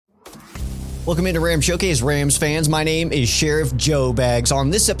Welcome into Rams Showcase, Rams fans. My name is Sheriff Joe Bags. On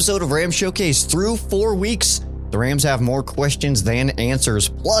this episode of Rams Showcase, through 4 weeks, the Rams have more questions than answers.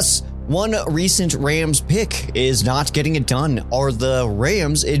 Plus, one recent Rams pick is not getting it done. Are the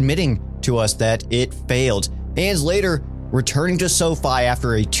Rams admitting to us that it failed? And later, returning to SoFi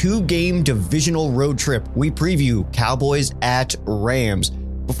after a 2-game divisional road trip, we preview Cowboys at Rams.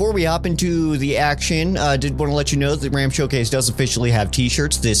 Before we hop into the action, I did want to let you know that Rams Showcase does officially have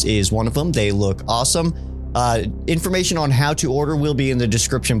t-shirts. This is one of them. They look awesome. Information on how to order will be in the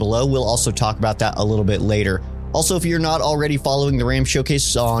description below. We'll also talk about that a little bit later. Also, if you're not already following the Rams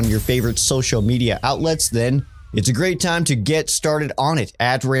Showcase on your favorite social media outlets, then it's a great time to get started on it.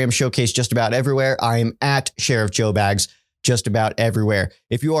 At Rams Showcase just about everywhere. I am at Sheriff Joe Bags just about everywhere.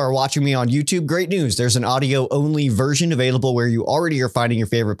 If you are watching me on YouTube, great news. There's an audio-only version available where you already are finding your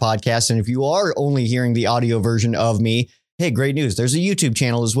favorite podcast. And if you are only hearing the audio version of me, hey, great news. There's a YouTube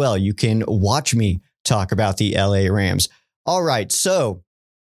channel as well. You can watch me talk about the LA Rams. All right, so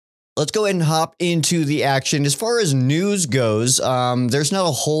let's go ahead and hop into the action. As far as news goes, there's not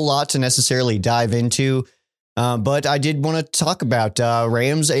a whole lot to necessarily dive into, but I did want to talk about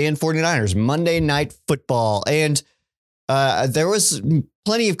Rams and 49ers, Monday Night Football. And there was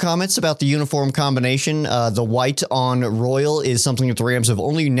plenty of comments about the uniform combination. The white on royal is something that the Rams have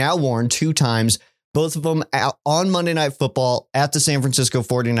only now worn 2 times, both of them on Monday Night Football at the San Francisco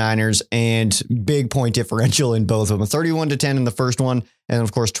 49ers, and big point differential in both of them, 31-10 in the first one, and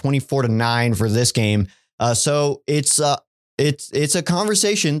of course 24-9 for this game. So it's a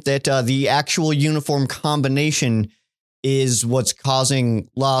conversation that the actual uniform combination is what's causing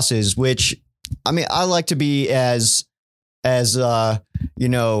losses, which, I mean, I like to be as you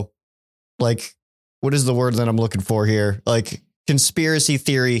know, like, what is the word that I'm looking for here? Like, conspiracy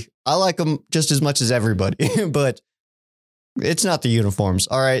theory. I like them just as much as everybody, but it's not the uniforms.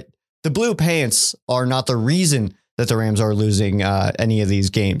 All right. The blue pants are not the reason that the Rams are losing any of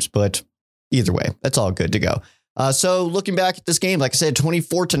these games, but either way, that's all good to go. So looking back at this game, like I said,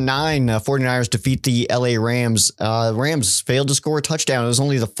 24-9, 49ers defeat the LA Rams. Rams failed to score a touchdown. It was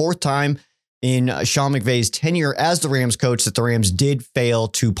only the 4th time in Sean McVay's tenure as the Rams coach that the Rams did fail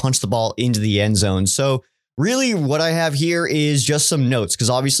to punch the ball into the end zone. So really what I have here is just some notes,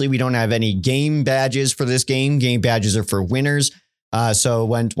 because obviously we don't have any game badges for this game. Game badges are for winners. So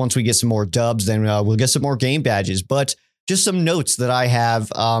once we get some more dubs, then we'll get some more game badges. But just some notes that I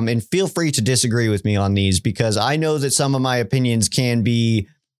have, and feel free to disagree with me on these, because I know that some of my opinions can be,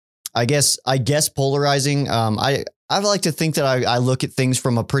 I guess polarizing. I like to think that I look at things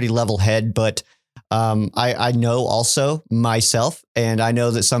from a pretty level head, but I know also myself, and I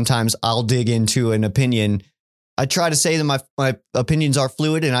know that sometimes I'll dig into an opinion. I try to say that my opinions are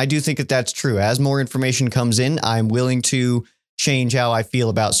fluid, and I do think that that's true. As more information comes in, I'm willing to change how I feel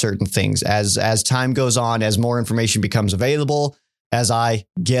about certain things. As time goes on, as more information becomes available, as I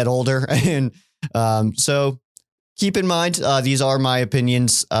get older. And so keep in mind, these are my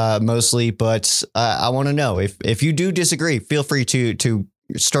opinions mostly, but I want to know if you do disagree, feel free to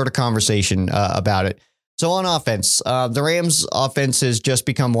start a conversation about it. So on offense, the Rams offense has just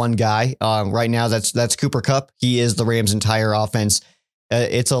become one guy. Right now, that's Cooper Kupp. He is the Rams' entire offense.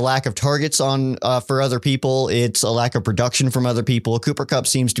 It's a lack of targets for other people. It's a lack of production from other people. Cooper Kupp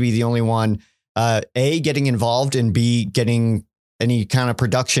seems to be the only one, A, getting involved, and B, getting any kind of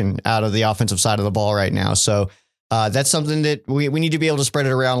production out of the offensive side of the ball right now. So that's something that we need to be able to spread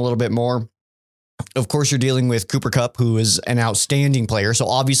it around a little bit more. Of course, you're dealing with Cooper Kupp, who is an outstanding player. So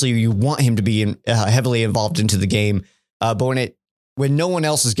obviously you want him to be heavily involved into the game. But when no one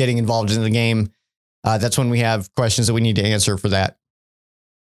else is getting involved in the game, that's when we have questions that we need to answer for that.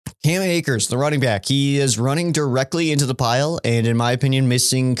 Cam Akers, the running back, he is running directly into the pile and, in my opinion,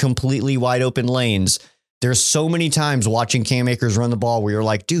 missing completely wide open lanes. There's so many times watching Cam Akers run the ball where you're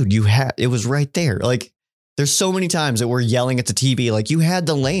like, dude, it was right there. Like, there's so many times that we're yelling at the TV, like, you had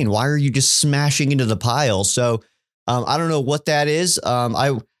the lane. Why are you just smashing into the pile? So I don't know what that is.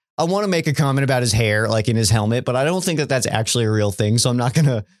 I want to make a comment about his hair, like in his helmet, but I don't think that that's actually a real thing. So I'm not going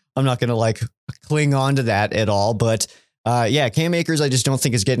to like cling on to that at all. But yeah, Cam Akers, I just don't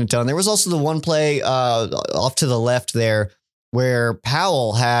think is getting it done. There was also the one play off to the left there where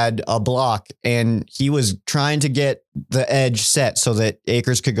Powell had a block and he was trying to get the edge set so that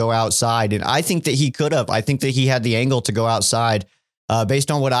Akers could go outside. And I think that he could have. I think that he had the angle to go outside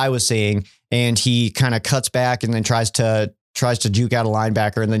based on what I was seeing. And he kind of cuts back and then tries to juke out a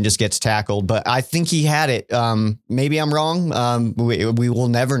linebacker and then just gets tackled. But I think he had it. Maybe I'm wrong. We will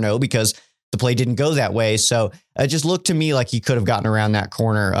never know because the play didn't go that way. So it just looked to me like he could have gotten around that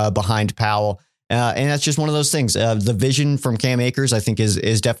corner behind Powell. And that's just one of those things. The vision from Cam Akers, I think,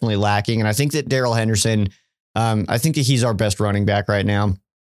 is definitely lacking. And I think that Darrell Henderson, I think that he's our best running back right now.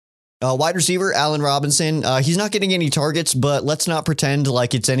 Wide receiver, Allen Robinson. He's not getting any targets, but let's not pretend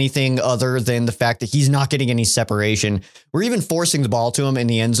like it's anything other than the fact that he's not getting any separation. We're even forcing the ball to him in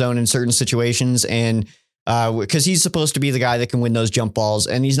the end zone in certain situations. And because he's supposed to be the guy that can win those jump balls,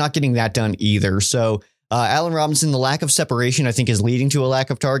 and he's not getting that done either. So Allen Robinson, the lack of separation, I think, is leading to a lack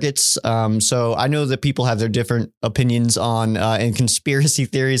of targets. So I know that people have their different opinions on and conspiracy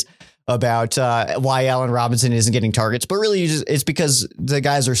theories about why Allen Robinson isn't getting targets, but really it's because the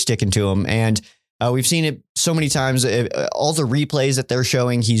guys are sticking to him. And we've seen it so many times. All the replays that they're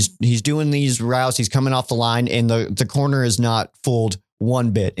showing, he's doing these routes, he's coming off the line, and the corner is not fooled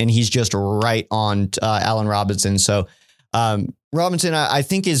one bit, and he's just right on Allen Robinson. So Robinson, I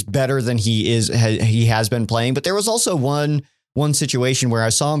think, is better than he has been playing. But there was also one situation where I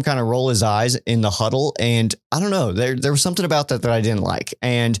saw him kind of roll his eyes in the huddle, and I don't know, there was something about that I didn't like,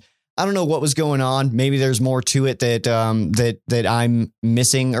 and I don't know what was going on. Maybe there's more to it that I'm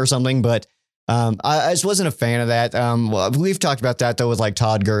missing or something, but I just wasn't a fan of that. We've talked about that though with like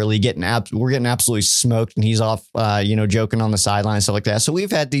Todd Gurley we're getting absolutely smoked, and he's off, joking on the sideline and stuff like that. So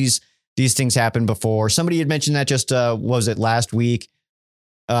we've had these things happen before. Somebody had mentioned that just was it last week?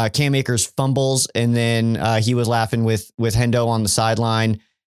 Cam Akers fumbles, and then he was laughing with Hendo on the sideline.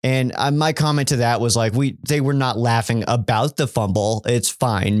 And my comment to that was like, they were not laughing about the fumble. It's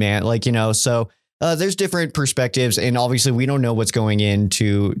fine, man. So there's different perspectives, and obviously we don't know what's going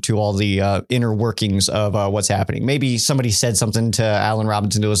into all the inner workings of what's happening. Maybe somebody said something to Allen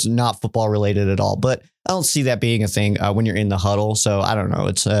Robinson that was not football related at all, but I don't see that being a thing when you're in the huddle. So I don't know.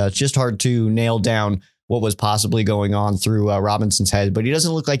 It's just hard to nail down what was possibly going on through Robinson's head, but he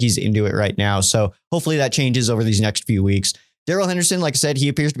doesn't look like he's into it right now. So hopefully that changes over these next few weeks. Darrell Henderson, like I said, he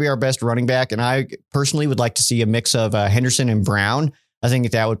appears to be our best running back, and I personally would like to see a mix of Henderson and Brown. I think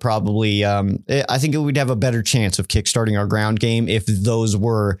that would probably, I think it would have a better chance of kickstarting our ground game if those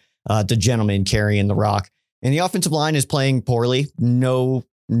were the gentlemen carrying the rock. And the offensive line is playing poorly. No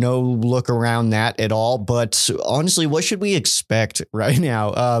look around that at all. But honestly, what should we expect right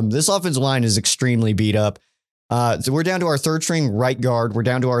now? This offensive line is extremely beat up. So we're down to our third string right guard. We're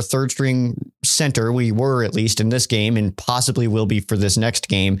down to our third string center. We were, at least in this game, and possibly will be for this next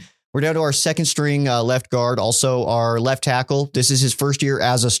game. We're down to our second string left guard, also our left tackle. This is his first year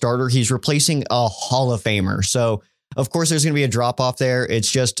as a starter. He's replacing a Hall of Famer. So, of course, there's going to be a drop off there.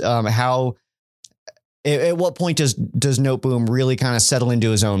 It's just at what point does Noteboom really kind of settle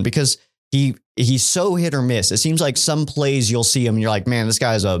into his own? Because he's so hit or miss. It seems like some plays you'll see him and you're like, man, this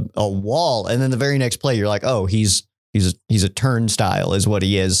guy's a wall. And then the very next play, you're like, oh, he's a turnstile is what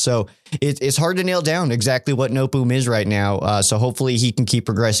he is. So it's hard to nail down exactly what Noteboom is right now. So hopefully he can keep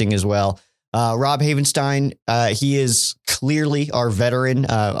progressing as well. Rob Havenstein, he is clearly our veteran.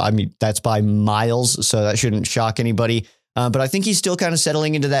 That's by miles, so that shouldn't shock anybody. But I think he's still kind of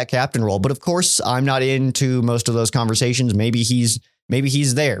settling into that captain role. But of course, I'm not into most of those conversations. Maybe he's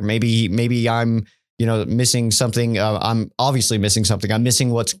there. Maybe I'm, missing something. I'm obviously missing something. I'm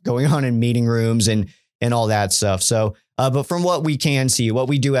missing what's going on in meeting rooms and all that stuff. So, but from what we can see, what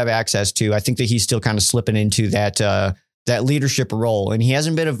we do have access to, I think that he's still kind of slipping into that leadership role, and he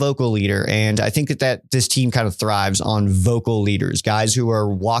hasn't been a vocal leader. And I think that this team kind of thrives on vocal leaders, guys who are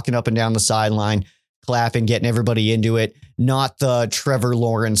walking up and down the sideline, clapping, getting everybody into it, not the Trevor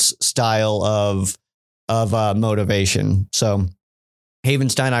Lawrence style of motivation. So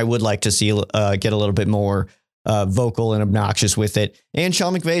Havenstein, I would like to see get a little bit more vocal and obnoxious with it. And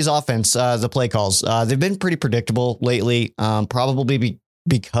Sean McVay's offense, the play calls, they've been pretty predictable lately, probably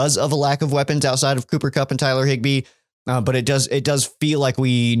because of a lack of weapons outside of Cooper Kupp and Tyler Higbee. But it does feel like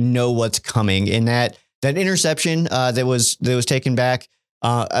we know what's coming. And that interception that was taken back,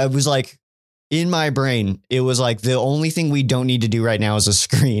 I was like, in my brain, it was like the only thing we don't need to do right now is a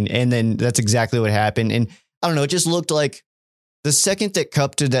screen. And then that's exactly what happened. And I don't know, it just looked like the second that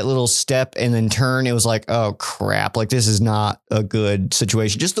Kupp did that little step and then turn, it was like, oh crap, like this is not a good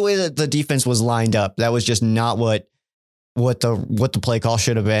situation. Just the way that the defense was lined up, that was just not what the play call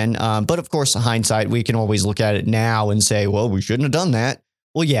should have been. But of course, hindsight, we can always look at it now and say, well, we shouldn't have done that.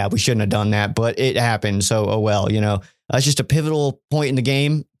 Well, yeah, we shouldn't have done that, but it happened. So, oh well, it's just a pivotal point in the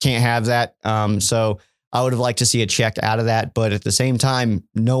game. Can't have that. So I would have liked to see it checked out of that. But at the same time,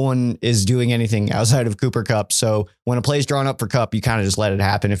 no one is doing anything outside of Cooper Kupp. So when a play's drawn up for Kupp, you kind of just let it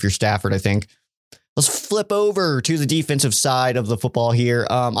happen if you're Stafford, I think. Let's flip over to the defensive side of the football here.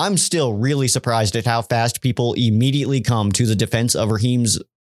 I'm still really surprised at how fast people immediately come to the defense of Raheem's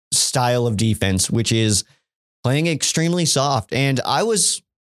style of defense, which is playing extremely soft. And I was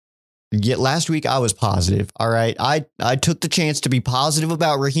Yet last week I was positive. All right. I took the chance to be positive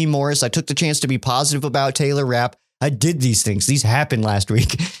about Raheem Morris. I took the chance to be positive about Taylor Rapp. I did these things. These happened last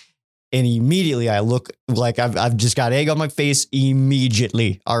week. And immediately I look like I've just got egg on my face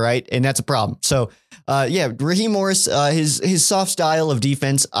immediately. All right. And that's a problem. So, Raheem Morris, his soft style of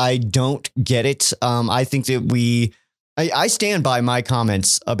defense, I don't get it. I think that I stand by my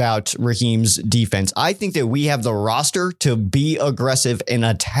comments about Raheem's defense. I think that we have the roster to be aggressive and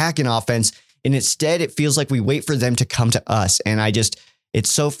attack an offense. And instead, it feels like we wait for them to come to us. And it's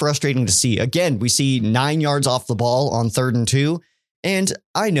so frustrating to see. Again, we see 9 yards off the ball on 3rd and 2. And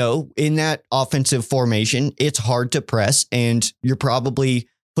I know in that offensive formation, it's hard to press, and you're probably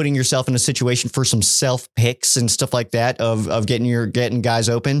putting yourself in a situation for some self picks and stuff like that of getting guys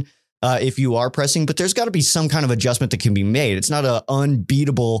open if you are pressing. But there's got to be some kind of adjustment that can be made. It's not an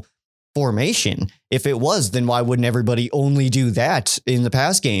unbeatable formation. If it was, then why wouldn't everybody only do that in the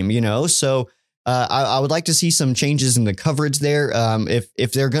pass game? So I would like to see some changes in the coverage there.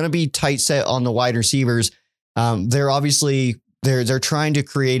 If they're going to be tight set on the wide receivers, they're obviously. They're trying to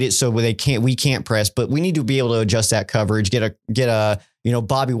create it so we can't press, but we need to be able to adjust that coverage, get a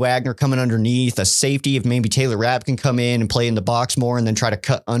Bobby Wagner coming underneath, a safety if maybe Taylor Rapp can come in and play in the box more and then try to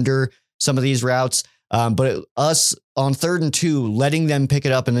cut under some of these routes. But us on 3rd and 2, letting them pick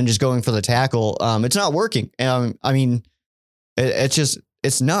it up and then just going for the tackle, it's not working. It's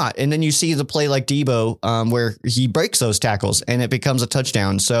not. And then you see the play like Debo where he breaks those tackles and it becomes a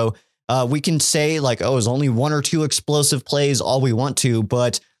touchdown. So we can say like, it's only 1 or 2 explosive plays, all we want to,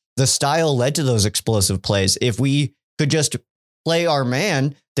 but the style led to those explosive plays. If we could just play our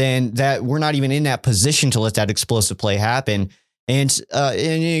man, then that we're not even in that position to let that explosive play happen. And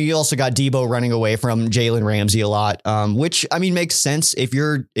you also got Debo running away from Jalen Ramsey a lot, which makes sense. If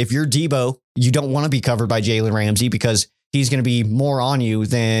you're Debo, you don't want to be covered by Jalen Ramsey because he's going to be more on you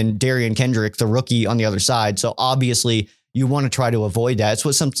than Darian Kendrick, the rookie on the other side. So obviously, you want to try to avoid that. It's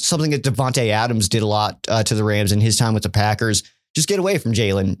what something that Devontae Adams did a lot to the Rams in his time with the Packers. Just get away from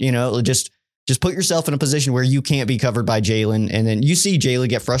Jalen. Just put yourself in a position where you can't be covered by Jalen, and then you see Jalen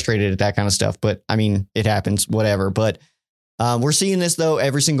get frustrated at that kind of stuff. But it happens, whatever. But we're seeing this though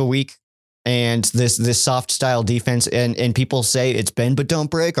every single week, and this soft style defense, and people say it's bend but don't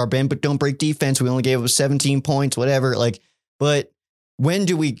break, our bend but don't break defense. We only gave up 17 points, whatever. But when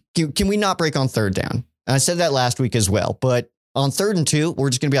can we not break on 3rd down? And I said that last week as well, but on 3rd and 2, we're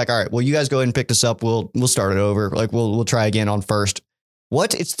just going to be like, all right, well, you guys go ahead and pick this up. We'll start it over. We'll try again on 1st.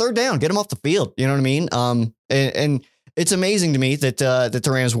 What? It's 3rd down. Get them off the field. You know what I mean? And it's amazing to me that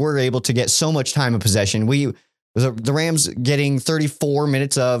the Rams were able to get so much time of possession. The Rams getting 34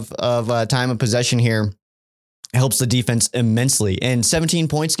 minutes of time of possession here helps the defense immensely. And 17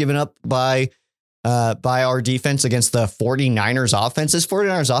 points given up by our defense against the 49ers offense. This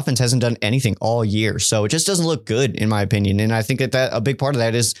 49ers offense hasn't done anything all year. So it just doesn't look good, in my opinion. And I think that a big part of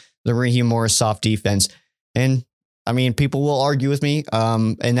that is the Raheem Morris soft defense. And people will argue with me.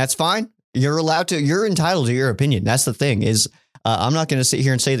 And that's fine. You're entitled to your opinion. That's the thing is, I'm not going to sit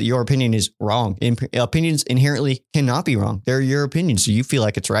here and say that your opinion is wrong. Opinions inherently cannot be wrong. They're your opinions. So you feel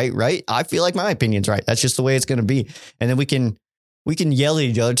like it's right? I feel like my opinion's right. That's just the way it's going to be. And then we can yell at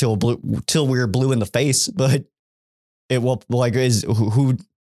each other till we're blue in the face, but it will who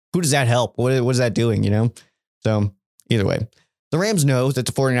does that help? What is that doing? So either way, the Rams know that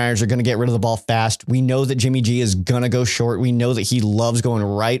the 49ers are going to get rid of the ball fast. We know that Jimmy G is going to go short. We know that he loves going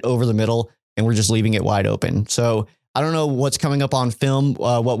right over the middle, and we're just leaving it wide open. So I don't know what's coming up on film,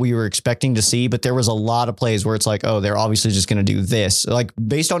 what we were expecting to see, but there was a lot of plays where it's like, they're obviously just going to do this.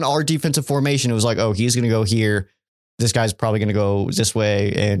 Based on our defensive formation, it was like, he's going to go here. This guy's probably going to go this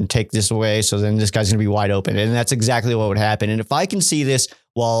way and take this away. So then this guy's going to be wide open. And that's exactly what would happen. And if I can see this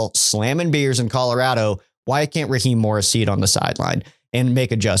while slamming beers in Colorado, why can't Raheem Morris see it on the sideline and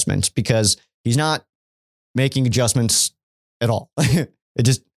make adjustments? Because he's not making adjustments at all.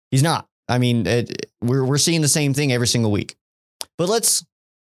 He's not. We're seeing the same thing every single week. But let's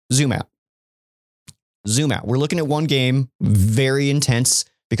zoom out. We're looking at one game, very intense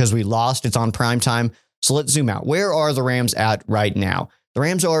because we lost. It's on prime time. So let's zoom out. Where are the Rams at right now? The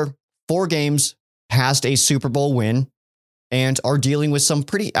Rams are 4 games past a Super Bowl win and are dealing with some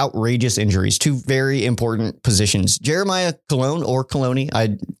pretty outrageous injuries to very important positions. Jeremiah Colon or Coloni,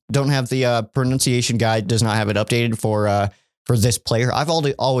 I don't have the pronunciation guide, does not have it updated for this player. I've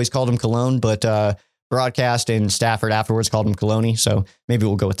always called him Cologne, but broadcast and Stafford afterwards called him Coloni, so maybe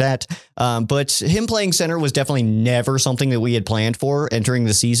we'll go with that. But him playing center was definitely never something that we had planned for entering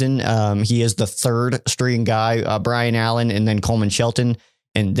the season. He is the 3rd string guy, Brian Allen, and then Coleman Shelton,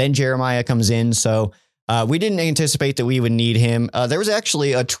 and then Jeremiah comes in. So We didn't anticipate that we would need him. There was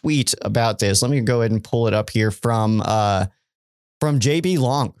actually a tweet about this. Let me go ahead and pull it up here from JB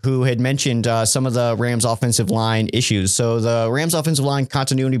Long, who had mentioned some of the Rams offensive line issues. So the Rams offensive line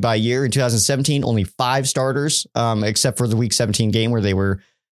continuity by year in 2017, only 5 starters, except for the Week 17 game where they were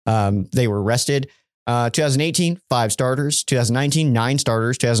rested. 2018, 5 starters. 2019, 9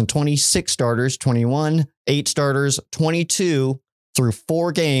 starters. 2020, 6 starters. 21, 8 starters. 22 through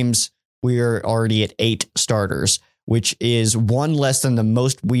 4 games, we are already at 8 starters, which is 1 less than the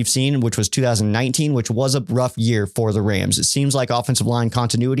most we've seen, which was 2019, which was a rough year for the Rams. It seems like offensive line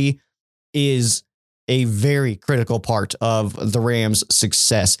continuity is a very critical part of the Rams'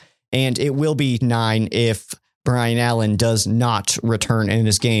 success, and it will be 9 if Brian Allen does not return in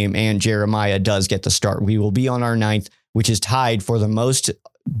this game and Jeremiah does get the start. We will be on our 9th, which is tied for the most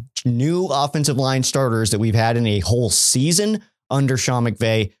new offensive line starters that we've had in a whole season under Sean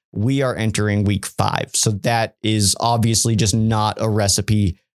McVay. We are entering week 5. So that is obviously just not a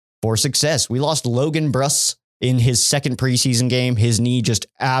recipe for success. We lost Logan Bruss in his second preseason game. His knee just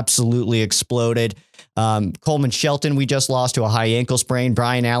absolutely exploded. Coleman Shelton, we just lost to a high ankle sprain.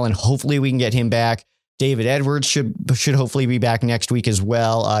 Brian Allen, hopefully we can get him back. David Edwards should hopefully be back next week as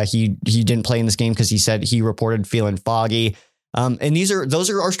well. He didn't play in this game because he said he reported feeling foggy. And those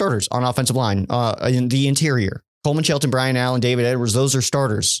are our starters on offensive line in the interior. Coleman Shelton, Brian Allen, David Edwards, those are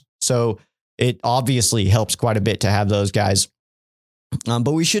starters. So it obviously helps quite a bit to have those guys.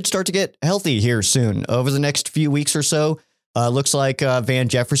 But we should start to get healthy here soon. Over the next few weeks or so, looks like Van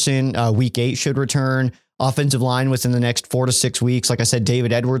Jefferson, week 8 should return. Offensive line within the next 4 to 6 weeks. Like I said,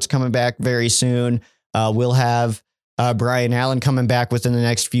 David Edwards coming back very soon. We'll have Brian Allen coming back within the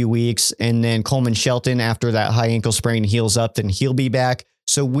next few weeks. And then Coleman Shelton, after that high ankle sprain heals up, then he'll be back.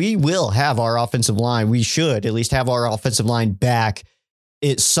 So we will have our offensive line. We should at least have our offensive line back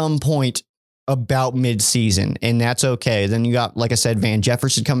at some point about mid-season, and that's okay. Then you got, like I said, Van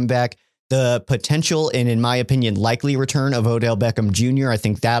Jefferson coming back, the potential and, in my opinion, likely return of Odell Beckham Jr. I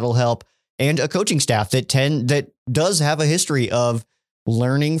think that'll help, and a coaching staff that does have a history of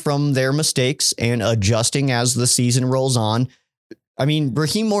learning from their mistakes and adjusting as the season rolls on. I mean,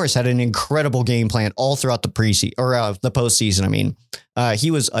 Raheem Morris had an incredible game plan all throughout the preseason or the postseason. I mean,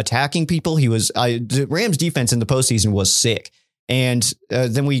 he was attacking people. The Rams defense in the postseason was sick. And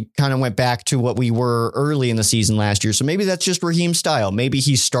then we kind of went back to what we were early in the season last year. So maybe that's just Raheem's style. Maybe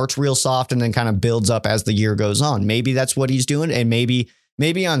he starts real soft and then kind of builds up as the year goes on. Maybe that's what he's doing. And maybe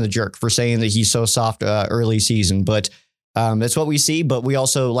I'm the jerk for saying that he's so soft early season. But that's what we see. But we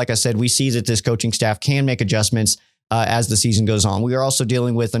also, like I said, we see that this coaching staff can make adjustments as the season goes on. We are also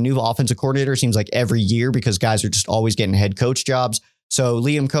dealing with a new offensive coordinator, seems like every year, because guys are just always getting head coach jobs. So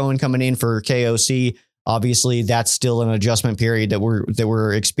Liam Cohen coming in for KOC. Obviously, that's still an adjustment period that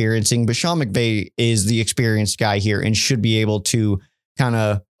we're experiencing. But Sean McVay is the experienced guy here and should be able to kind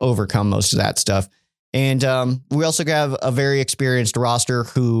of overcome most of that stuff. And we also have a very experienced roster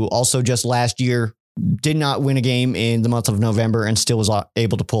who also just last year did not win a game in the month of November and still was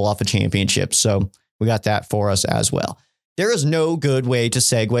able to pull off a championship. So we got that for us as well. There is no good way to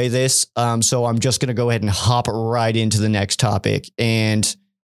segue this. So I'm just going to go ahead and hop right into the next topic. And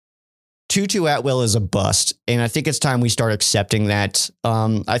Tutu Atwell is a bust, and I think it's time we start accepting that.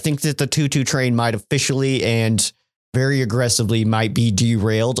 I think that the Tutu train might officially and very aggressively might be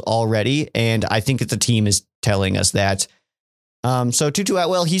derailed already, and I think that the team is telling us that. So Tutu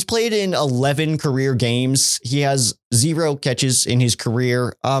Atwell, he's played in 11 career games. He has 0 catches in his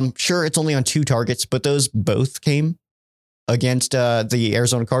career. Sure, it's only on 2 targets, but those both came against the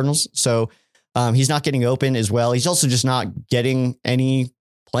Arizona Cardinals. So he's not getting open as well. He's also just not getting any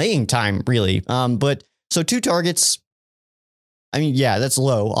playing time, really. But so 2 targets, I mean, yeah, that's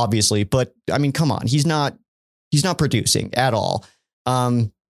low, obviously. But I mean, come on, he's not producing at all.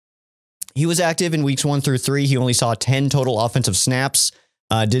 He was active in weeks 1 through 3. He only saw 10 total offensive snaps,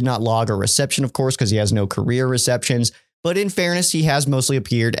 did not log a reception, of course, because he has no career receptions. But in fairness, he has mostly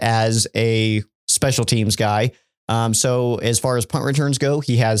appeared as a special teams guy. So as far as punt returns go,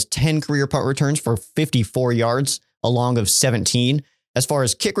 he has 10 career punt returns for 54 yards, along of 17. As far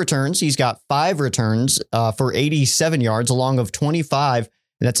as kick returns, he's got 5 returns for 87 yards, along of 25.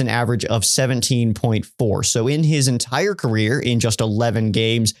 And that's an average of 17.4. So in his entire career, in just 11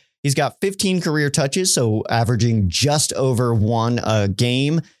 games, he's got 15 career touches, so averaging just over 1 a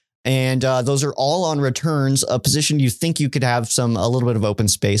game. And those are all on returns, a position you think you could have a little bit of open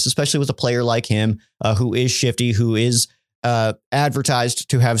space, especially with a player like him who is shifty, who is advertised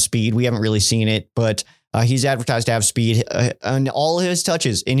to have speed. We haven't really seen it, but he's advertised to have speed. And all his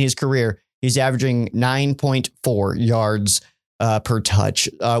touches in his career, he's averaging 9.4 yards per touch,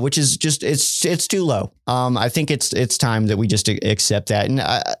 which is just it's too low. I think it's time that we just accept that. And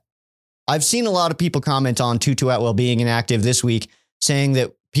I've seen a lot of people comment on Tutu Atwell being inactive this week, saying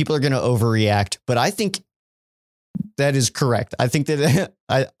that people are going to overreact, but I think that is correct. I think that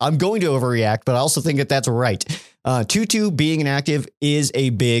I'm going to overreact, but I also think that that's right. Tutu being inactive is a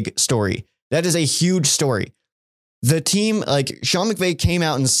big story. That is a huge story. The team, like Sean McVay came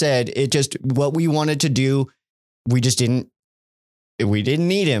out and said, it just what we wanted to do. We didn't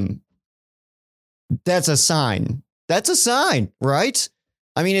need him. That's a sign. That's a sign, right?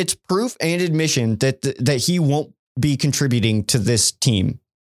 I mean, it's proof and admission that he won't be contributing to this team.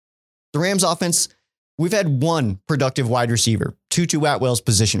 The Rams offense, we've had one productive wide receiver, Tutu Atwell's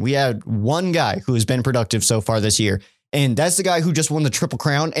position. We had one guy who has been productive so far this year, and that's the guy who just won the Triple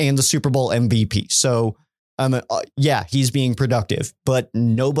Crown and the Super Bowl MVP. So, yeah, he's being productive, but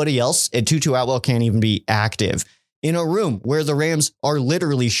nobody else, and Tutu Atwell can't even be active in a room where the Rams are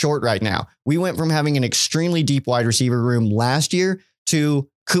literally short right now. We went from having an extremely deep wide receiver room last year to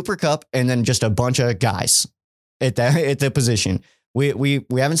Cooper Kupp and then just a bunch of guys at the position. We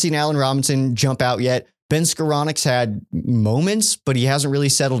haven't seen Allen Robinson jump out yet. Ben Skoronek's had moments, but he hasn't really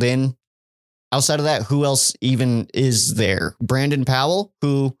settled in. Outside of that, who else even is there? Brandon Powell,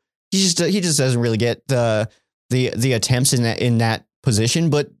 who he just doesn't really get the attempts in that position.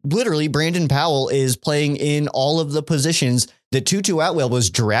 But literally, Brandon Powell is playing in all of the positions that Tutu Atwell was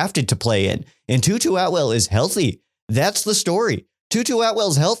drafted to play in, and Tutu Atwell is healthy. That's the story. Tutu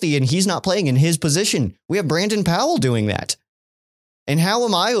Atwell's healthy, and he's not playing in his position. We have Brandon Powell doing that. And how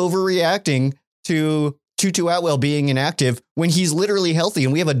am I overreacting to Tutu Atwell being inactive when he's literally healthy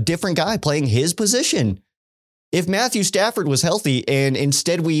and we have a different guy playing his position? If Matthew Stafford was healthy and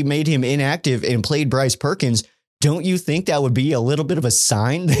instead we made him inactive and played Bryce Perkins, don't you think that would be a little bit of a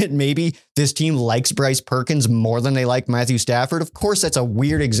sign that maybe this team likes Bryce Perkins more than they like Matthew Stafford? Of course, that's a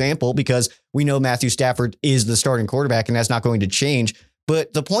weird example because we know Matthew Stafford is the starting quarterback and that's not going to change.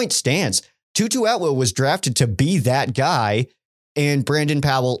 But the point stands. Tutu Atwell was drafted to be that guy, and Brandon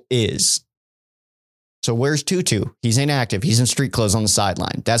Powell is. So where's Tutu? He's inactive. He's in street clothes on the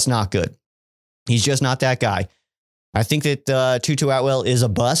sideline. That's not good. He's just not that guy. I think that Tutu Atwell is a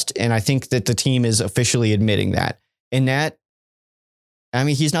bust, and I think that the team is officially admitting that. And that, I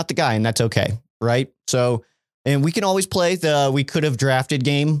mean, he's not the guy, and that's okay, right? So, and we can always play the we could have drafted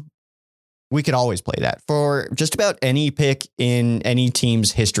game. We could always play that for just about any pick in any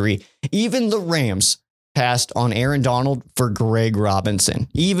team's history. Even the Rams passed on Aaron Donald for Greg Robinson.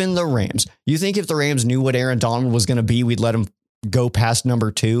 Even the Rams. You think if the Rams knew what Aaron Donald was going to be, we'd let him go past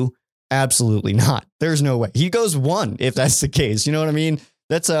number 2? Absolutely not. There's no way. He goes 1 if that's the case. You know what I mean?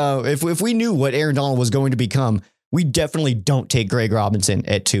 That's if we knew what Aaron Donald was going to become, we definitely don't take Greg Robinson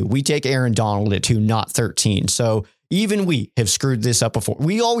at 2. We take Aaron Donald at 2, not 13. So even we have screwed this up before.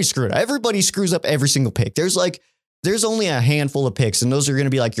 We always screw it. Everybody screws up every single pick. There's only a handful of picks, and those are going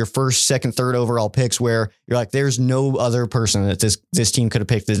to be like your first, second, third overall picks where you're like, there's no other person that this team could have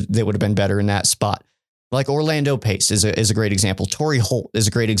picked that would have been better in that spot. Like Orlando Pace is a great example. Torrey Holt is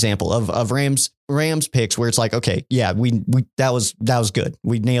a great example of Rams picks where it's like, okay, yeah, we that was good.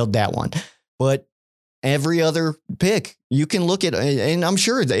 We nailed that one. But every other pick, you can look at, and I'm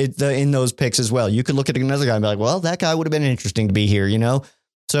sure in those picks as well, you could look at another guy and be like, well, that guy would have been interesting to be here, you know?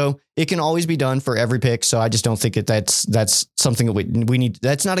 So it can always be done for every pick. So I just don't think that's something that we need.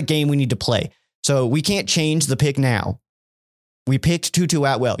 That's not a game we need to play. So we can't change the pick now. We picked Tutu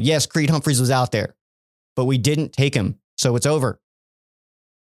Atwell. Yes, Creed Humphreys was out there, but we didn't take him. So it's over.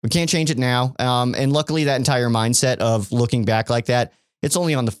 We can't change it now. And luckily that entire mindset of looking back like that, it's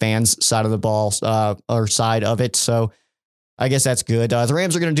only on the fans' side of the ball or side of it. So I guess that's good. The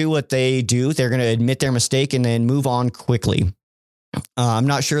Rams are going to do what they do. They're going to admit their mistake and then move on quickly. I'm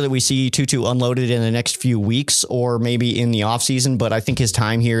not sure that we see Tutu unloaded in the next few weeks or maybe in the offseason, but I think his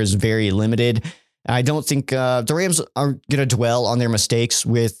time here is very limited. I don't think the Rams are going to dwell on their mistakes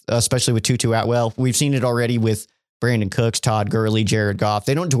especially with Tutu Atwell. We've seen it already with Brandon Cooks, Todd Gurley, Jared Goff.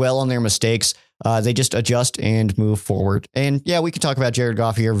 They don't dwell on their mistakes. They just adjust and move forward. And yeah, we could talk about Jared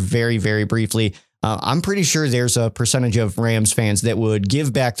Goff here very, very briefly. I'm pretty sure there's a percentage of Rams fans that would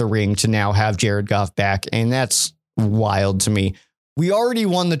give back the ring to now have Jared Goff back. And that's wild to me. We already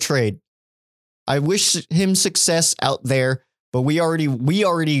won the trade. I wish him success out there, but we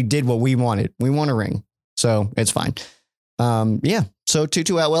already did what we wanted. We won a ring, so it's fine. Yeah. So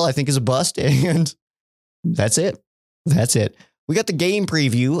Tutu Atwell, I think, is a bust, and that's it. That's it. We got the game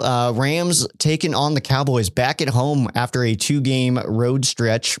preview. Rams taking on the Cowboys back at home after a 2-game road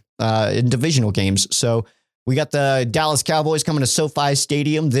stretch in divisional games. So we got the Dallas Cowboys coming to SoFi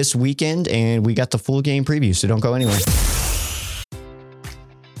Stadium this weekend, and we got the full game preview. So don't go anywhere.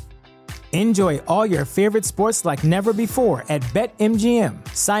 Enjoy all your favorite sports like never before at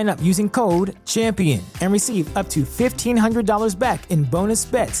BetMGM. Sign up using code CHAMPION and receive up to $1,500 back in bonus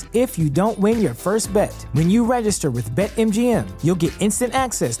bets if you don't win your first bet. When you register with BetMGM, you'll get instant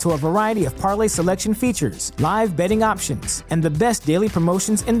access to a variety of parlay selection features, live betting options, and the best daily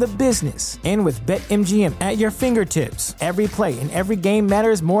promotions in the business. And with BetMGM at your fingertips, every play and every game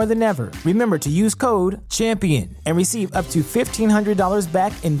matters more than ever. Remember to use code CHAMPION and receive up to $1,500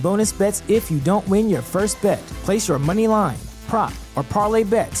 back in bonus bets if you don't win your first bet. Place your money line, prop, or parlay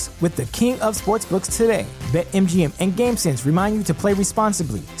bets with the king of sportsbooks today. BetMGM and GameSense remind you to play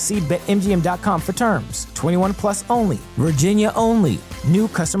responsibly. See BetMGM.com for terms. 21 plus only. Virginia only. New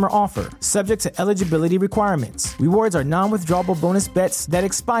customer offer. Subject to eligibility requirements. Rewards are non-withdrawable bonus bets that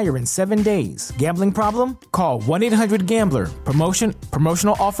expire in 7 days. Gambling problem? Call 1-800-GAMBLER.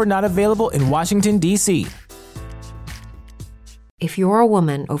 Promotional offer not available in Washington, D.C. If you're a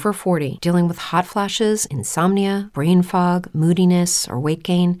woman over 40 dealing with hot flashes, insomnia, brain fog, moodiness, or weight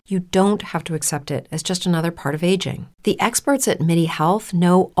gain, you don't have to accept it as just another part of aging. The experts at MIDI Health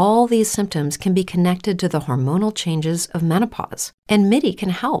know all these symptoms can be connected to the hormonal changes of menopause. And MIDI can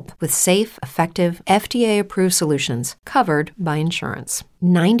help with safe, effective, FDA-approved solutions covered by insurance.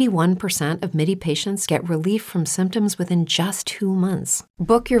 91% of MIDI patients get relief from symptoms within just 2 months.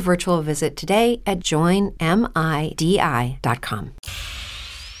 Book your virtual visit today at joinmidi.com.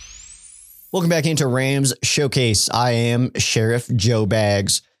 Welcome back into Rams Showcase. I am Sheriff Joe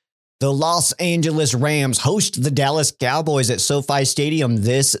Bags. The Los Angeles Rams host the Dallas Cowboys at SoFi Stadium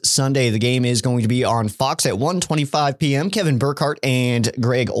this Sunday. The game is going to be on Fox at 1:25 p.m. Kevin Burkhardt and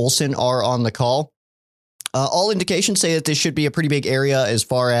Greg Olsen are on the call. All indications say that this should be a pretty big area as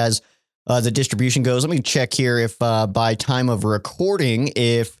far as the distribution goes. Let me check here if by time of recording,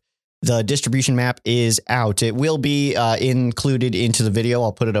 if the distribution map is out. It will be included into the video.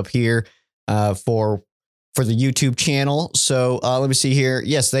 I'll put it up here for the YouTube channel. So let me see here.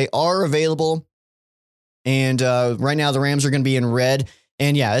 Yes, they are available. And right now the Rams are going to be in red.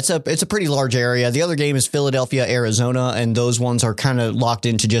 And yeah, it's a pretty large area. The other game is Philadelphia, Arizona, and those ones are kind of locked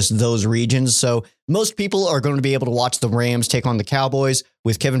into just those regions. So most people are going to be able to watch the Rams take on the Cowboys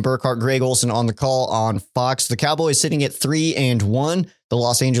with Kevin Burkhardt, Greg Olsen on the call on Fox. The Cowboys sitting at 3-1, the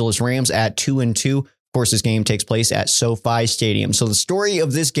Los Angeles Rams at 2-2. Of course, this game takes place at SoFi Stadium. So the story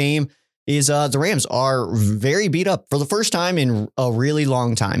of this game is the Rams are very beat up for the first time in a really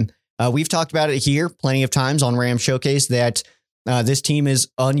long time. We've talked about it here plenty of times on Rams Showcase that this team is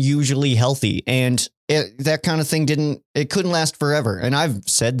unusually healthy, and that kind of thing couldn't last forever. And I've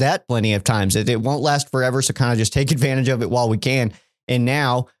said that plenty of times. It won't last forever, so kind of just take advantage of it while we can. And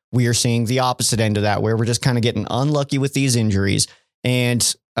now we are seeing the opposite end of that, where we're just kind of getting unlucky with these injuries. And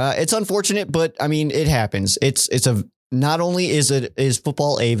it's unfortunate, but I mean, it happens. Not only is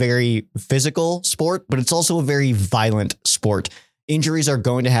football a very physical sport, but it's also a very violent sport. Injuries are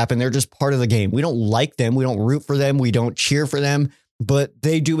going to happen. They're just part of the game. We don't like them. We don't root for them. We don't cheer for them, but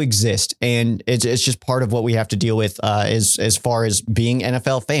they do exist. And it's just part of what we have to deal with as far as being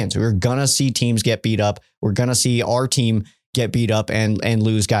NFL fans. We're going to see teams get beat up. We're going to see our team get beat up and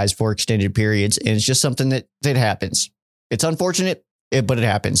lose guys for extended periods. And it's just something that happens. It's unfortunate, but it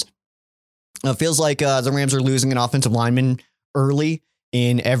happens. It feels like the Rams are losing an offensive lineman early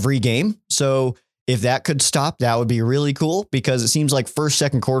in every game. So if that could stop, that would be really cool, because it seems like first,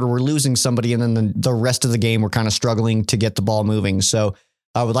 second quarter, we're losing somebody, and then the rest of the game, we're kind of struggling to get the ball moving. So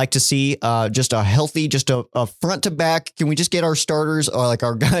I would like to see just a healthy, just a front to back. Can we just get our starters, or like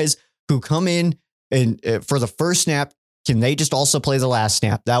our guys who come in and for the first snap, can they just also play the last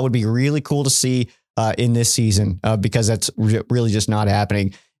snap? That would be really cool to see in this season because that's really just not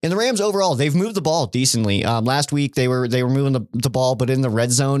happening. And the Rams overall, they've moved the ball decently. Last week they were moving the ball, but in the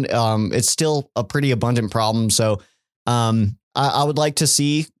red zone, it's still a pretty abundant problem. So I would like to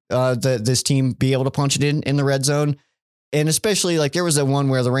see this team be able to punch it in the red zone. And especially like there was that one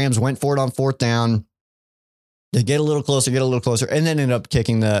where the Rams went for it on fourth down. They get a little closer, and then end up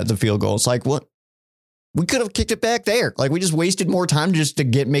kicking the field goal. It's like, what? We could have kicked it back there. Like we just wasted more time just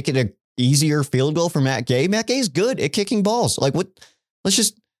to make it a easier field goal for Matt Gay. Matt Gay's good at kicking balls. Like what? Let's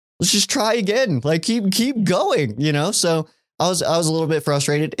just try again. Like keep going, you know? So I was a little bit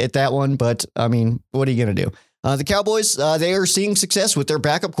frustrated at that one, but I mean, what are you going to do? The Cowboys, they are seeing success with their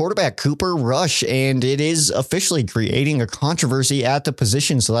backup quarterback, Cooper Rush, and it is officially creating a controversy at the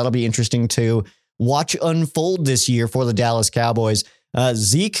position. So that'll be interesting to watch unfold this year for the Dallas Cowboys.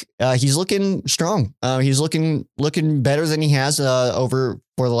 Zeke, he's looking strong. He's looking better than he has over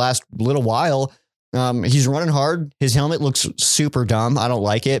for the last little while. He's running hard. His helmet looks super dumb. I don't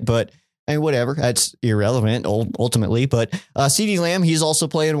like it, but I mean, whatever. That's irrelevant ultimately. But CeeDee Lamb, he's also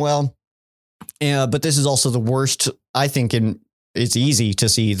playing well. But this is also the worst, I think, and it's easy to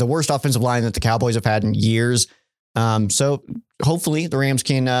see, the worst offensive line that the Cowboys have had in years. So hopefully the Rams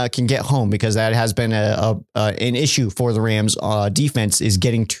can get home, because that has been an issue for the Rams defense, is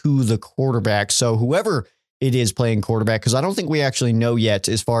getting to the quarterback. So whoever it is playing quarterback, because I don't think we actually know yet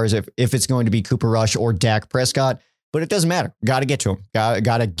as far as if it's going to be Cooper Rush or Dak Prescott, but it doesn't matter. Got to get to him.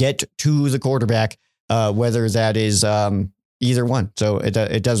 Got to get to the quarterback, whether that is either one. So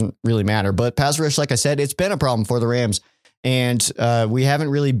it doesn't really matter. But pass rush, like I said, it's been a problem for the Rams, and we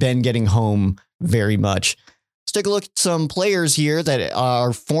haven't really been getting home very much. Let's take a look at some players here that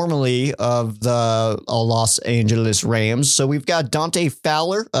are formerly of the Los Angeles Rams. So we've got Dante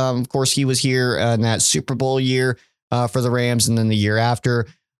Fowler. Of course, he was here in that Super Bowl year for the Rams, and then the year after.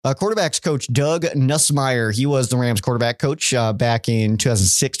 Quarterbacks coach Doug Nussmeier. He was the Rams quarterback coach back in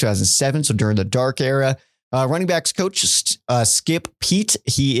 2006, 2007, so during the dark era. Running backs coach Skip Peete.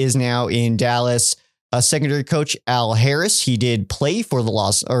 He is now in Dallas. Secondary coach Al Harris. He did play for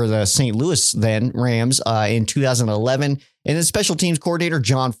the St. Louis then Rams in 2011. And then special teams coordinator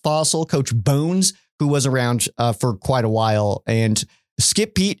John Fossil, Coach Bones, who was around for quite a while. And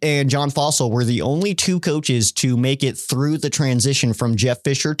Skip Peete and John Fossil were the only two coaches to make it through the transition from Jeff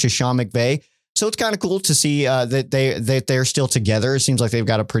Fisher to Sean McVay. So it's kind of cool to see that they're still together. It seems like they've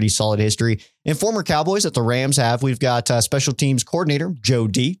got a pretty solid history. And former Cowboys that the Rams have, we've got special teams coordinator Joe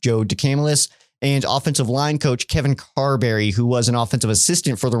DeCamillis, and offensive line coach Kevin Carberry, who was an offensive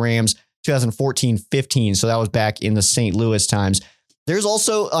assistant for the Rams 2014-15. So that was back in the St. Louis times. There's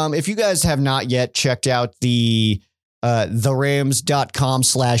also, if you guys have not yet checked out the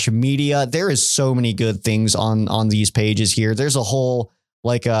therams.com/media, there is so many good things on these pages here. There's a whole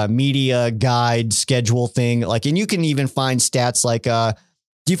media guide schedule thing, and you can even find stats like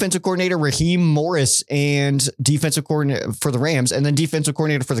defensive coordinator Raheem Morris and defensive coordinator for the Rams, and then defensive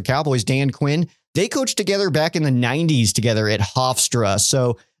coordinator for the Cowboys, Dan Quinn. They coached together back in the 90s together at Hofstra.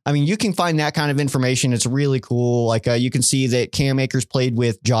 So, I mean, you can find that kind of information. It's really cool. You can see that Cam Akers played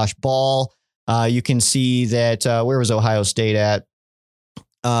with Josh Ball. You can see that, where was Ohio State at?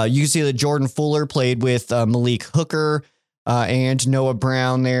 You can see that Jordan Fuller played with Malik Hooker and Noah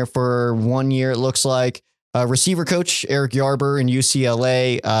Brown there for 1 year, it looks like. Receiver coach Eric Yarber in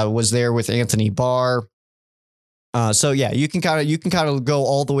UCLA was there with Anthony Barr. So yeah, you can kind of go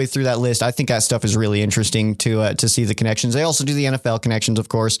all the way through that list. I think that stuff is really interesting to see the connections. They also do the NFL connections, of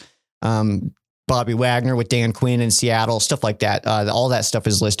course. Bobby Wagner with Dan Quinn in Seattle, stuff like that. All that stuff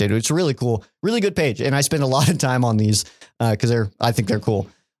is listed. It's really cool, really good page, and I spend a lot of time on these because I think they're cool.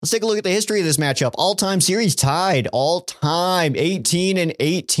 Let's take a look at the history of this matchup. All-time series tied, all-time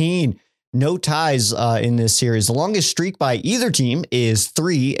 18-18. No ties in this series. The longest streak by either team is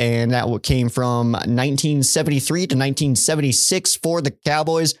 3, and that came from 1973 to 1976 for the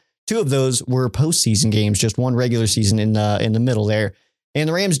Cowboys. 2 of those were postseason games, just one regular season in the middle there. And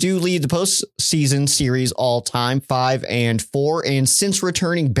the Rams do lead the postseason series all time, 5-4. And since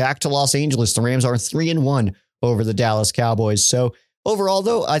returning back to Los Angeles, the Rams are 3-1 over the Dallas Cowboys. So overall,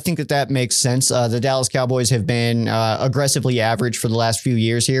 though, I think that makes sense. The Dallas Cowboys have been aggressively average for the last few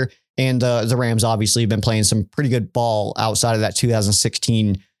years here. And the Rams obviously have been playing some pretty good ball outside of that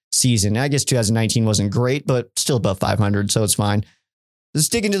 2016 season. I guess 2019 wasn't great, but still above 500, so it's fine. Let's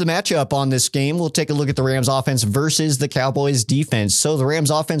dig into the matchup on this game. We'll take a look at the Rams offense versus the Cowboys defense. So the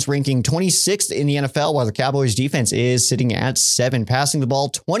Rams offense ranking 26th in the NFL, while the Cowboys defense is sitting at 7, passing the ball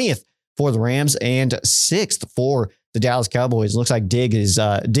 20th for the Rams and 6th for the Dallas Cowboys. Looks like Diggs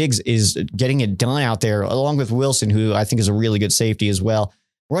is getting it done out there, along with Wilson, who I think is a really good safety as well.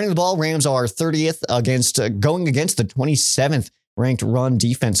 Running the ball, Rams are 30th going against the 27th ranked run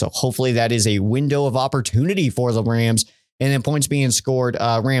defense. So hopefully that is a window of opportunity for the Rams. And then points being scored,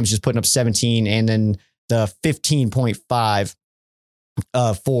 Rams just putting up 17, and then the 15.5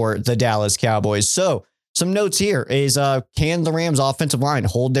 for the Dallas Cowboys. So some notes here is, can the Rams offensive line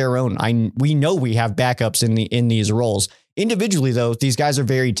hold their own? We know we have backups in these roles. Individually, though, these guys are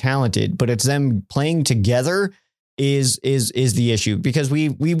very talented, but it's them playing together is the issue, because we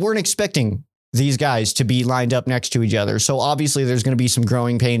weren't expecting these guys to be lined up next to each other. So obviously there's going to be some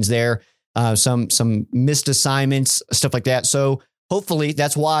growing pains there, some missed assignments, stuff like that. So hopefully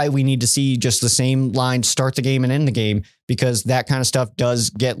that's why we need to see just the same line start the game and end the game, because that kind of stuff does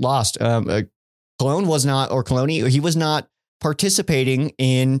get lost. Cologne was not participating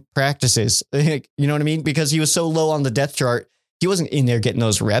in practices. You know what I mean? Because he was so low on the depth chart, he wasn't in there getting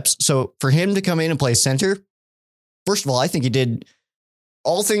those reps. So for him to come in and play center, first of all, I think he did,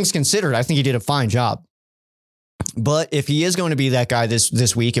 all things considered, I think he did a fine job. But if he is going to be that guy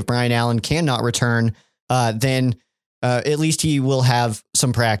this week, if Brian Allen cannot return, then at least he will have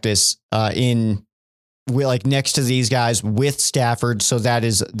some practice next to these guys with Stafford. So that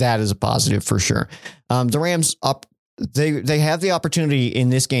is a positive for sure. The Rams they have the opportunity in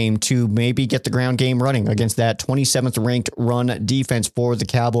this game to maybe get the ground game running against that 27th ranked run defense for the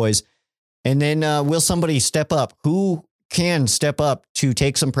Cowboys. And then will somebody step up? Who can step up to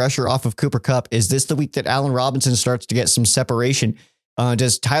take some pressure off of Cooper Kupp? Is this the week that Allen Robinson starts to get some separation?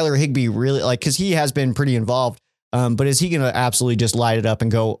 Does Tyler Higbee really because he has been pretty involved, but is he going to absolutely just light it up and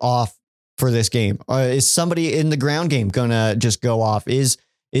go off for this game? Is somebody in the ground game going to just go off? Is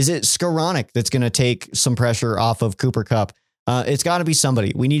it Skoranek that's going to take some pressure off of Cooper Kupp? It's got to be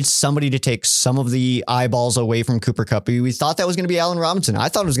somebody. We need somebody to take some of the eyeballs away from Cooper Kupp. We thought that was going to be Allen Robinson. I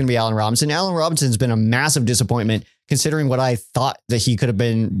thought it was going to be Allen Robinson. Allen Robinson's been a massive disappointment considering what I thought that he could have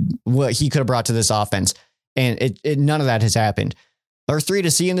been, what he could have brought to this offense. And none of that has happened. Our 3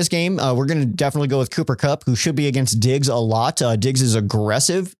 to see in this game, we're going to definitely go with Cooper Kupp, who should be against Diggs a lot. Diggs is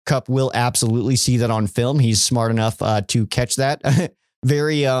aggressive. Kupp will absolutely see that on film. He's smart enough to catch that.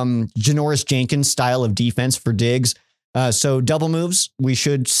 Very Janoris Jenkins style of defense for Diggs. So double moves, we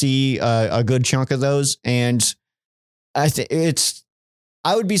should see a good chunk of those. And I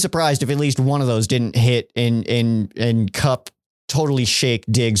would be surprised if at least one of those didn't hit and Kupp totally shake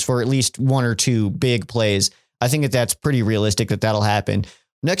Diggs for at least 1 or 2 big plays. I think that's pretty realistic that'll happen.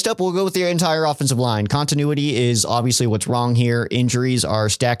 Next up, we'll go with the entire offensive line. Continuity is obviously what's wrong here. Injuries are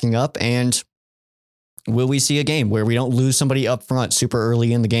stacking up. And will we see a game where we don't lose somebody up front super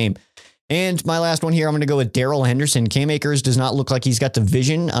early in the game? And my last one here, I'm going to go with Darrell Henderson. Cam Akers does not look like he's got the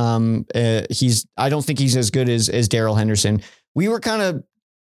vision. I don't think he's as good as Darrell Henderson. We were kind of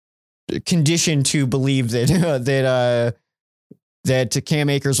conditioned to believe that Cam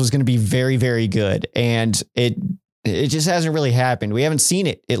Akers was going to be very, very good. And it just hasn't really happened. We haven't seen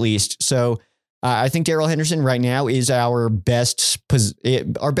it, at least. So I think Darrell Henderson right now is our best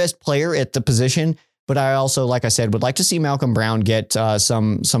player at the position. But I also, like I said, would like to see Malcolm Brown get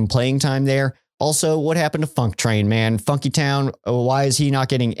some playing time there. Also, what happened to Funk Train, man? Funky Town, why is he not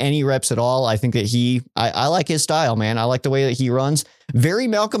getting any reps at all? I think that I like his style, man. I like the way that he runs. Very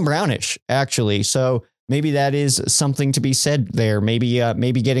Malcolm Brownish, actually. So maybe that is something to be said there.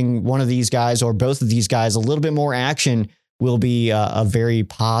 Maybe getting one of these guys or both of these guys a little bit more action will be a very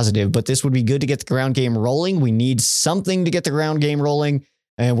positive. But this would be good to get the ground game rolling. We need something to get the ground game rolling.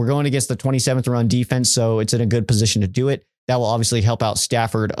 And we're going against the 27th run defense, so it's in a good position to do it. That will obviously help out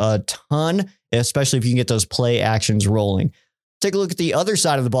Stafford a ton, especially if you can get those play actions rolling. Take a look at the other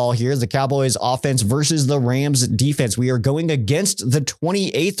side of the ball here, the Cowboys offense versus the Rams defense. We are going against the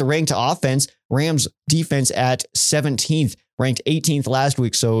 28th ranked offense, Rams defense at 17th, ranked 18th last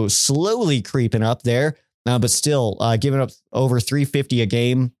week. So slowly creeping up there, but still giving up over 350 a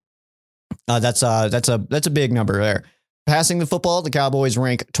game. That's a big number there. Passing the football, the Cowboys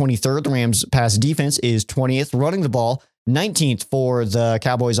rank 23rd. The Rams pass defense is 20th. Running the ball, 19th for the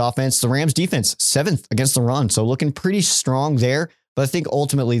Cowboys offense. The Rams defense, 7th against the run. So looking pretty strong there. But I think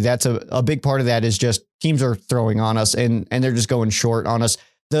ultimately that's a big part of that is just teams are throwing on us and they're just going short on us.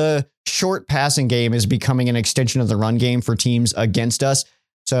 The short passing game is becoming an extension of the run game for teams against us.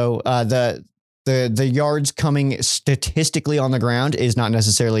 So the yards coming statistically on the ground is not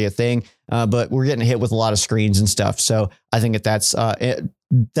necessarily a thing, but we're getting hit with a lot of screens and stuff. So I think that's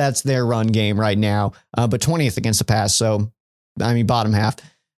their run game right now, but 20th against the pass. So, I mean, bottom half.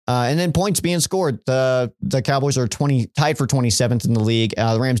 And then points being scored. The Cowboys are tied for 27th in the league.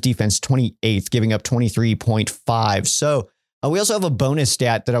 The Rams defense 28th, giving up 23.5. So we also have a bonus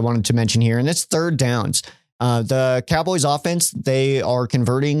stat that I wanted to mention here, and that's third downs. The Cowboys offense, they are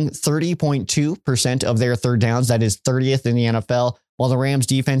converting 30.2% of their third downs. That is 30th in the NFL, while the Rams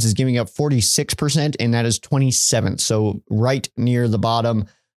defense is giving up 46%, and that is 27th. So right near the bottom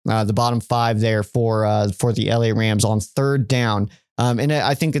 5 there for the LA Rams on third down. And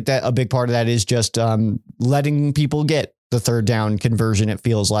I think that a big part of that is just letting people get the third down conversion, it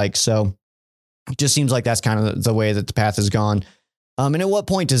feels like. So it just seems like that's kind of the way that the path has gone. And at what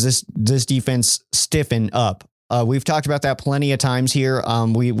point does this defense stiffen up? We've talked about that plenty of times here.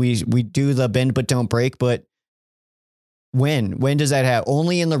 We do the bend but don't break, but when does that happen?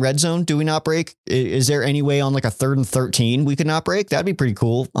 Only in the red zone do we not break? Is there any way on like a 3rd and 13 we could not break? That'd be pretty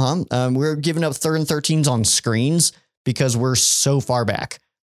cool. We're giving up 3rd and 13s on screens because we're so far back.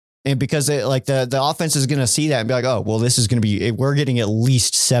 And because the offense is going to see that and be like, oh, well, this is going to be, we're getting at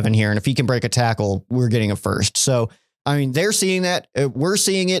least 7 here. And if he can break a tackle, we're getting a first. So, I mean, they're seeing that. We're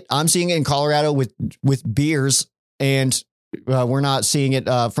seeing it. I'm seeing it in Colorado with beers, and we're not seeing it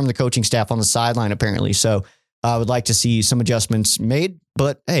from the coaching staff on the sideline, apparently. So I would like to see some adjustments made.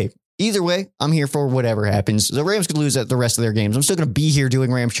 But hey, either way, I'm here for whatever happens. The Rams could lose at the rest of their games. I'm still going to be here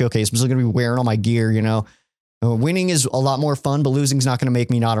doing Rams Showcase. I'm still going to be wearing all my gear, you know. Winning is a lot more fun, but losing's not going to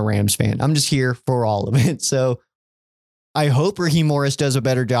make me not a Rams fan. I'm just here for all of it. So I hope Raheem Morris does a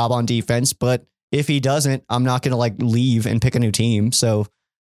better job on defense, but if he doesn't, I'm not going to like leave and pick a new team. So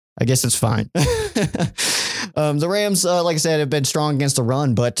I guess it's fine. The Rams, like I said, have been strong against the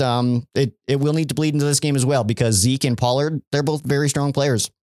run, but it will need to bleed into this game as well because Zeke and Pollard, they're both very strong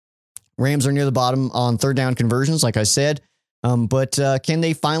players. Rams are near the bottom on third down conversions, like I said. But can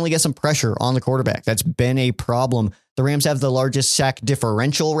they finally get some pressure on the quarterback? That's been a problem. The Rams have the largest sack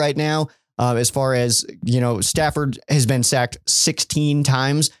differential right now. As far as, you know, Stafford has been sacked 16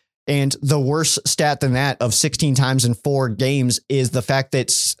 times. And the worst stat than that of 16 times in 4 games is the fact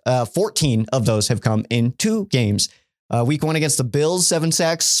that 14 of those have come in 2 games. Week 1 against the Bills, 7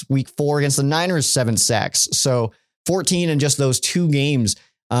 sacks. Week 4 against the Niners, 7 sacks. So 14 in just those 2 games.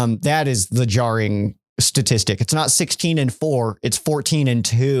 That is the jarring statistic. It's not 16 and 4. It's 14 and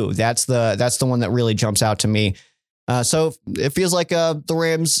 2. That's the one that really jumps out to me. So it feels like the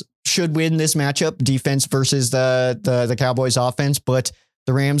Rams should win this matchup, defense versus the Cowboys offense, but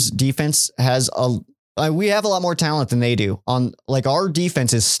the Rams defense has we have a lot more talent than they do. On like our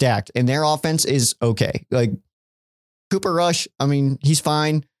defense is stacked and their offense is okay. Like Cooper Rush, I mean, he's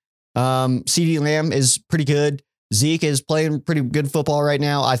fine. CeeDee Lamb is pretty good. Zeke is playing pretty good football right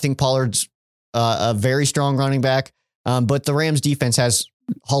now. I think Pollard's a very strong running back. But the Rams defense has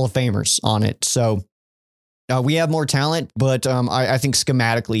Hall of Famers on it. So we have more talent, but I think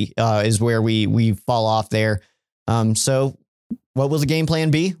schematically is where we fall off there. So what will the game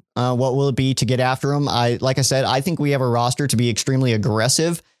plan be? What will it be to get after them? Like I said, I think we have a roster to be extremely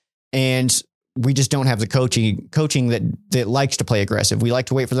aggressive, and we just don't have the coaching that likes to play aggressive. We like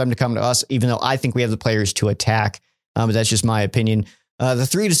to wait for them to come to us, even though I think we have the players to attack. But that's just my opinion. The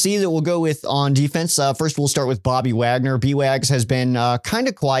 3 to see that we'll go with on defense. First, we'll start with Bobby Wagner. B-Wags has been kind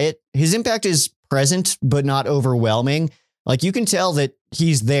of quiet. His impact is present, but not overwhelming. Like you can tell that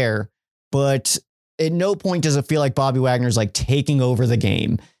he's there, but at no point does it feel like Bobby Wagner's like taking over the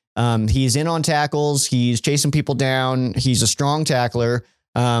game. He's in on tackles. He's chasing people down. He's a strong tackler.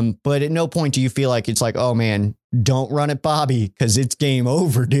 But at no point do you feel like it's like, oh man, don't run at Bobby because it's game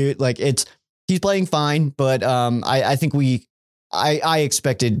over, dude. Like he's playing fine, but I think I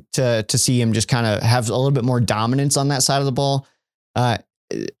expected to see him just kind of have a little bit more dominance on that side of the ball.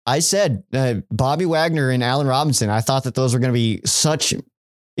 I said Bobby Wagner and Allen Robinson. I thought that those were going to be such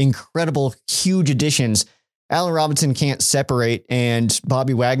incredible, huge additions. Allen Robinson can't separate, and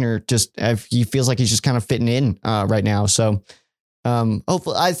Bobby Wagner he feels like he's just kind of fitting in right now. So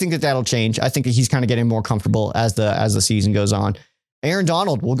hopefully, I think that'll change. I think that he's kind of getting more comfortable as the season goes on. Aaron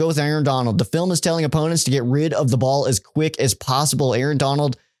Donald, we'll go with Aaron Donald. The film is telling opponents to get rid of the ball as quick as possible. Aaron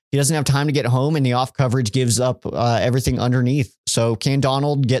Donald, he doesn't have time to get home, and the off coverage gives up everything underneath. So can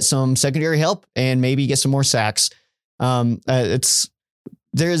Donald get some secondary help and maybe get some more sacks?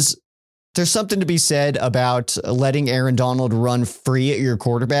 There's something to be said about letting Aaron Donald run free at your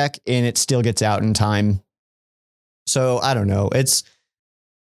quarterback and it still gets out in time. So I don't know. I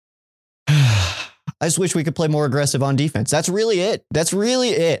just wish we could play more aggressive on defense. That's really it.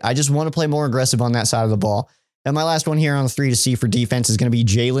 I just want to play more aggressive on that side of the ball. And my last one here on the 3 to see for defense is going to be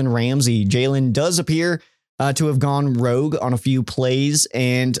Jalen Ramsey. Jalen does appear to have gone rogue on a few plays,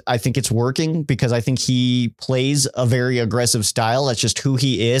 and I think it's working because I think he plays a very aggressive style. That's just who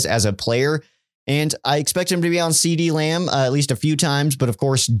he is as a player. And I expect him to be on CeeDee Lamb at least a few times. But of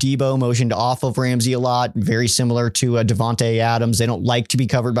course, Debo motioned off of Ramsey a lot, very similar to Devontae Adams. They don't like to be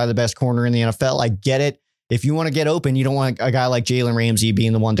covered by the best corner in the NFL. I get it. If you want to get open, you don't want a guy like Jalen Ramsey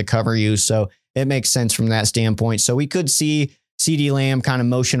being the one to cover you. So it makes sense from that standpoint. So we could see CeeDee Lamb kind of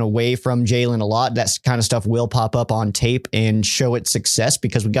motion away from Jalen a lot. That kind of stuff will pop up on tape and show its success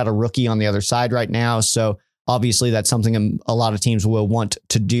because we got a rookie on the other side right now. So obviously that's something a lot of teams will want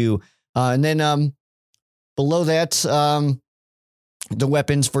to do. And then below that, the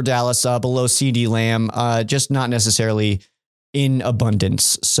weapons for Dallas below CeeDee Lamb, just not necessarily in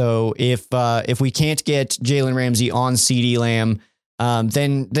abundance. So if we can't get Jalen Ramsey on CeeDee Lamb,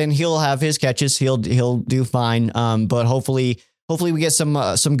 then he'll have his catches. He'll do fine. But hopefully we get some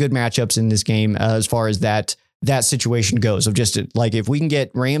good matchups in this game as far as that situation goes. Of just like if we can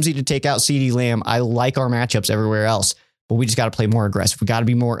get Ramsey to take out CeeDee Lamb, I like our matchups everywhere else. But we just got to play more aggressive. We got to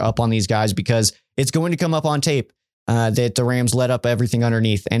be more up on these guys because it's going to come up on tape that the Rams let up everything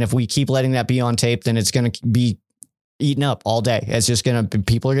underneath. And if we keep letting that be on tape, then it's going to be eaten up all day. It's just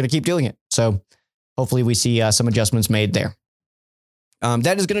people are going to keep doing it. So hopefully we see some adjustments made there.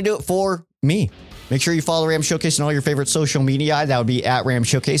 That is going to do it for me. Make sure you follow Rams Showcase on all your favorite social media. That would be at Rams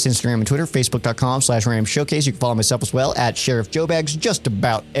Showcase, Instagram and Twitter, Facebook.com/Rams Showcase. You can follow myself as well at Sheriff Joe Bags, just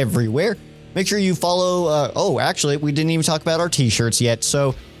about everywhere. Make sure you follow. Actually, we didn't even talk about our t-shirts yet.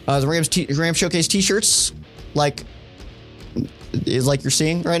 So the Rams Showcase t-shirts, like you're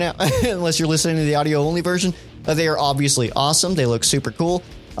seeing right now, unless you're listening to the audio only version, they are obviously awesome. They look super cool.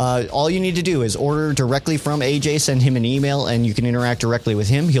 All you need to do is order directly from AJ, send him an email, and you can interact directly with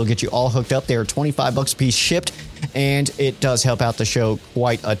him. He'll get you all hooked up. They are $25 a piece shipped, and it does help out the show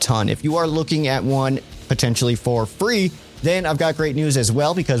quite a ton. If you are looking at one potentially for free, then I've got great news as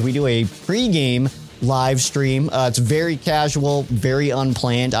well, because we do a pregame live stream. It's very casual, very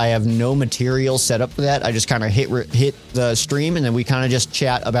unplanned. I have no material set up for that. I just kind of hit the stream, and then we kind of just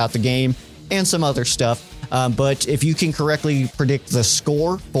chat about the game and some other stuff. But if you can correctly predict the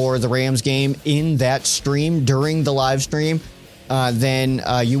score for the Rams game in that stream during the live stream, then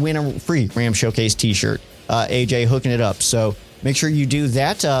you win a free Rams Showcase t-shirt. AJ hooking it up. So make sure you do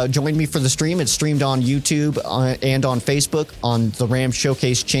that. Join me for the stream. It's streamed on YouTube and on Facebook on the Rams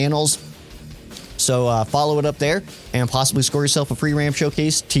Showcase channels. So follow it up there and possibly score yourself a free Rams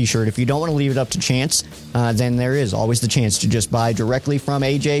Showcase t-shirt. If you don't want to leave it up to chance, then there is always the chance to just buy directly from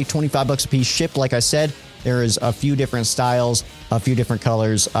AJ. $25 a piece shipped, like I said. There is a few different styles, a few different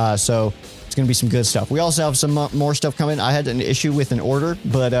colors, so it's going to be some good stuff. We also have some more stuff coming. I had an issue with an order,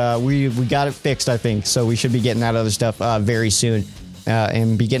 but we got it fixed, I think, so we should be getting that other stuff very soon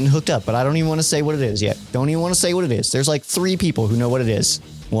and be getting hooked up. But I don't even want to say what it is yet. Don't even want to say what it is. There's like 3 people who know what it is.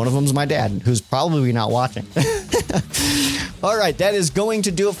 One of them's my dad, who's probably not watching. All right, that is going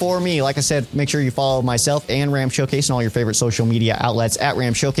to do it for me. Like I said, make sure you follow myself and Rams Showcase on all your favorite social media outlets, at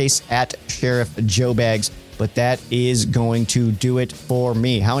Rams Showcase, at Sheriff Joe Bags. But that is going to do it for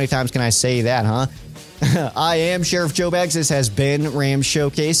me. How many times can I say that, huh? I am Sheriff Joe Bags. This has been Rams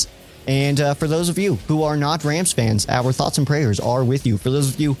Showcase. And for those of you who are not Rams fans, our thoughts and prayers are with you. For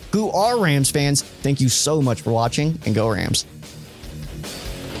those of you who are Rams fans, thank you so much for watching, and go Rams.